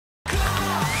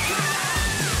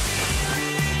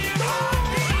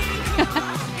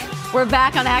We're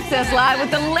back on Access Live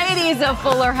with the ladies of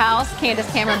Fuller House. Candace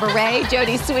Cameron Bure,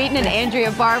 Jodie Sweetin, and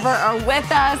Andrea Barber are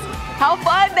with us. How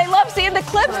fun. They love seeing the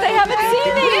clips. They haven't seen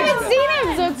them. We haven't seen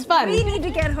them, so it's fun. We need to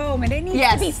get home, and it needs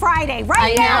to be Friday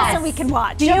right now so we can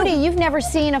watch. Jodie, you've never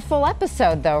seen a full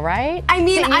episode, though, right? I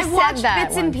mean, I've watched that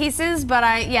bits and pieces, but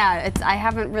I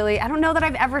haven't really, I don't know that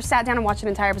I've ever sat down and watched an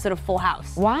entire episode of Full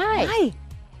House. Why?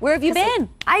 Where have you been?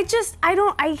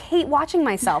 I hate watching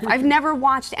myself. I've never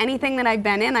watched anything that I've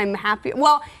been in. I'm happy.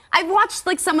 Well, I've watched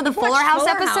like some of the Fuller House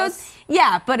episodes.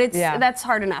 Yeah, but that's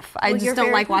hard enough. I just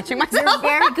don't like watching myself. You're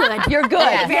very good. You're good.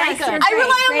 Yeah. Very good. I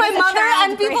rely on my mother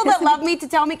and people that love me to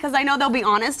tell me because I know they'll be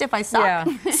honest if I suck. Yeah.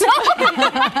 So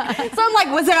I'm like,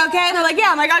 was it okay? And they're like,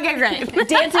 yeah. I'm like, okay, great.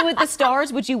 Dancing with the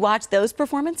Stars, would you watch those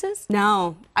performances?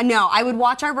 No. I would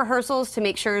watch our rehearsals to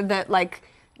make sure that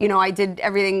I did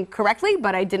everything correctly,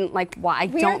 but I didn't I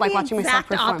don't like watching myself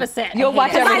perform. Opposite. You'll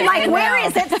watch everything. I'm like, where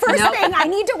is it? First thing, I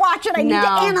need to watch it. I need to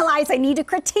analyze. I need to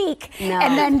critique,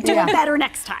 and then do it better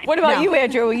next time. What about you,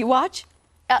 Andrea? Will you watch?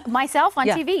 Myself on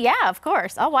TV, yeah, of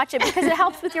course. I'll watch it because it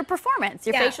helps with your performance,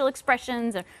 your facial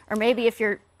expressions, or maybe if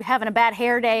you're having a bad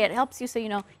hair day, it helps you so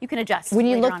you can adjust. When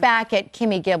you look back at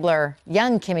Kimmy Gibbler,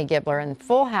 young Kimmy Gibbler in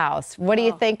Full House, what do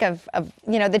you think of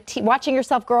watching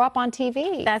yourself grow up on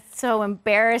TV? That's so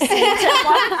embarrassing to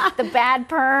watch the bad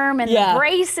perm and the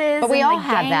braces but we and all the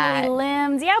have gangly that.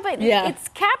 limbs. Yeah, but it's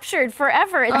captured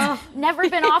forever. It's never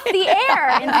been off the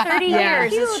air in 30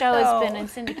 years. This show has been in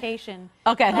syndication.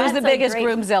 Okay, who's the biggest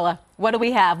groomzilla? What do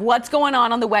we have? What's going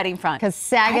on the wedding front? Because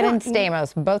Saget and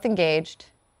Stamos, both engaged.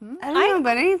 I don't know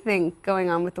about anything going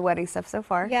on with the wedding stuff so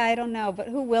far. Yeah, I don't know, but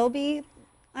who will be?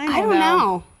 I don't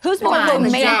know. Who's more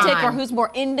romantic or who's more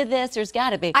into this? There's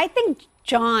got to be. I think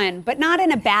John, but not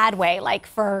in a bad way, like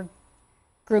for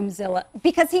Groomzilla,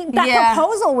 because that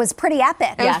proposal was pretty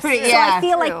epic. It was pretty, so I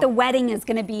feel like the wedding is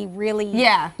going to be really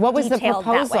What was the detailed that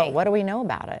proposal? way. What do we know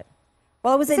about it?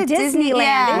 Well, it was at Disneyland.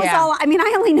 Yeah. It was all. I mean,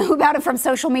 I only know about it from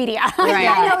social media. Right.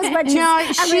 I know as much. No,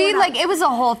 it was a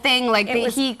whole thing.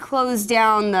 He closed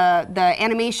down the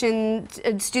animation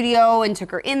studio and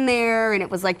took her in there, and it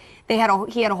was like he had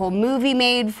a whole movie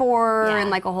made for her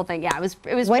and like a whole thing. Yeah, it was.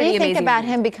 What do you think amazing. about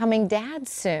him becoming dad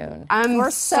soon?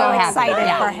 We're so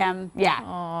excited for him.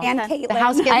 Yeah. And Caitlin. The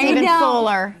house gets even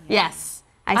fuller. Yes.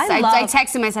 I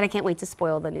texted him. I said I can't wait to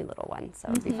spoil the new little one, so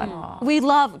it'll be fun. We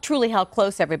love truly how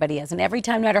close everybody is, and every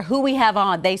time, no matter who we have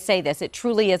on, they say this. It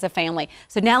truly is a family.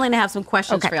 So now, Lena, I have some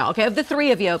questions for y'all. Okay, of the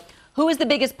three of you, who is the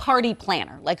biggest party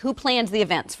planner? Like, who plans the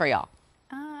events for y'all?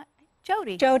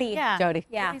 Jodie. Jodie. Yeah. Jodie.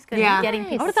 Yeah. Jodie's good at getting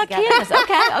pieces What about together. Candace?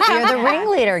 Okay. You're the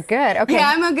ringleader. Good. Okay. Yeah,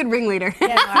 I'm a good ringleader.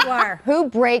 Yes, you are. Who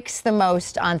breaks the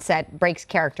most on set? Breaks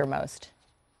character most?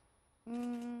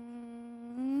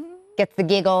 Gets the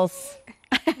giggles.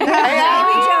 Maybe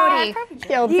Jodie.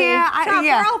 Guilty.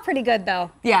 We're all pretty good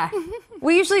though. Yeah.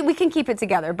 We can keep it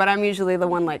together, but I'm usually the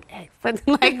one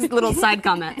little side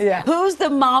comment. Yeah. Who's the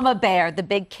mama bear, the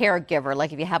big caregiver?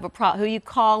 Like if you have a problem, who you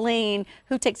calling?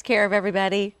 Who takes care of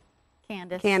everybody?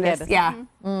 Candace. Yeah.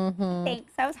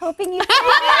 Thanks. I was hoping you.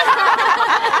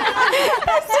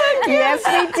 Yes,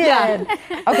 we did.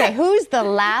 Okay, who's the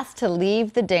last to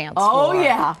leave the dance floor? Oh,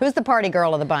 yeah. Who's the party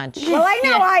girl of the bunch? Well, I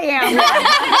know I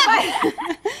am.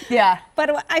 Yeah.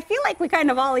 But I feel like we kind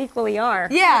of all equally are.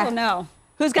 Yeah. I don't know.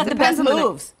 Who's got the best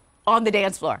moves on the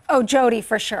dance floor? Oh, Jodie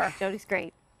for sure. Jodie's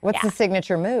great. What's the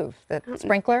signature move? The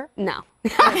sprinkler? No.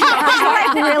 She's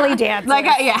like really dancing. Like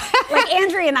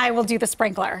Andrea and I will do the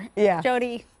sprinkler. Yeah.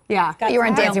 Jodie. Yeah. You were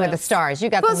on Dancing with the Stars. You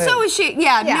got the move. Well, so is she.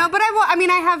 Yeah. No, but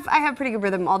I have pretty good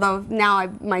rhythm. Although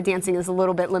now my dancing is a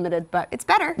little bit limited, but it's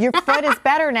better. Your foot is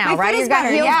better now, right? You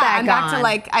got heels back I'm back on.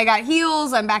 to I got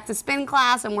heels. I'm back to spin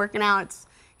class. I'm working out.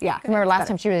 I remember last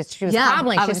time she was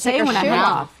hobbling. She was taking her shoe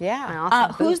off.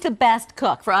 Yeah. Who's the best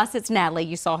cook? For us, it's Natalie.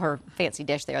 You saw her fancy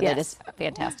dish there. That is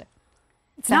fantastic.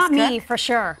 It's not me for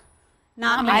sure.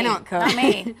 Not me. I don't cook. Not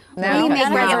me. We make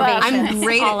reservations. I'm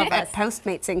great at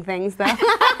Postmatesing things, though.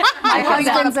 My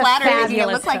husband's flattering. It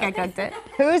looks like I cooked it.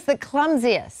 Who's the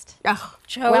clumsiest? Oh,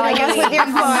 Jodie. Well, I guess with your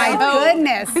my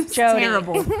goodness, Jodie.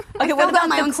 Terrible. Okay, what about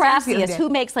my the own stuff the other craftiest? day. Who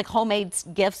makes homemade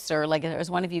gifts or is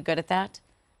one of you good at that?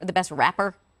 Or the best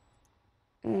rapper?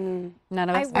 None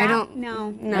of us. I don't.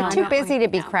 No. You're too busy to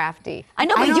be crafty. I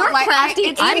know, but you're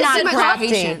crafty. I'm not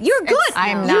crafty. You're good.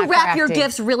 I'm You not wrap your crafty.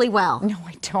 gifts really well. No,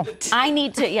 I don't. I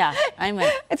need to. Yeah, I'm.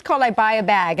 It's called I buy a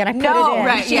bag and I put it in.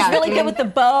 right. She's really good with the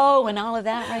bow and all of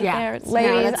that right there. It's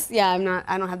Ladies, I'm not.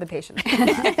 I don't have the patience.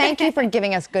 thank you for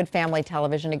giving us good family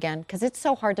television again, because it's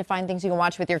so hard to find things you can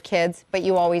watch with your kids, but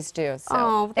you always do.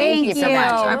 So Thank you so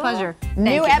much. Our pleasure.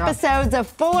 New episodes of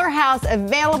Fuller House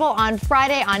available on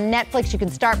Friday on Netflix. You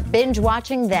can start binge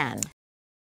watching then.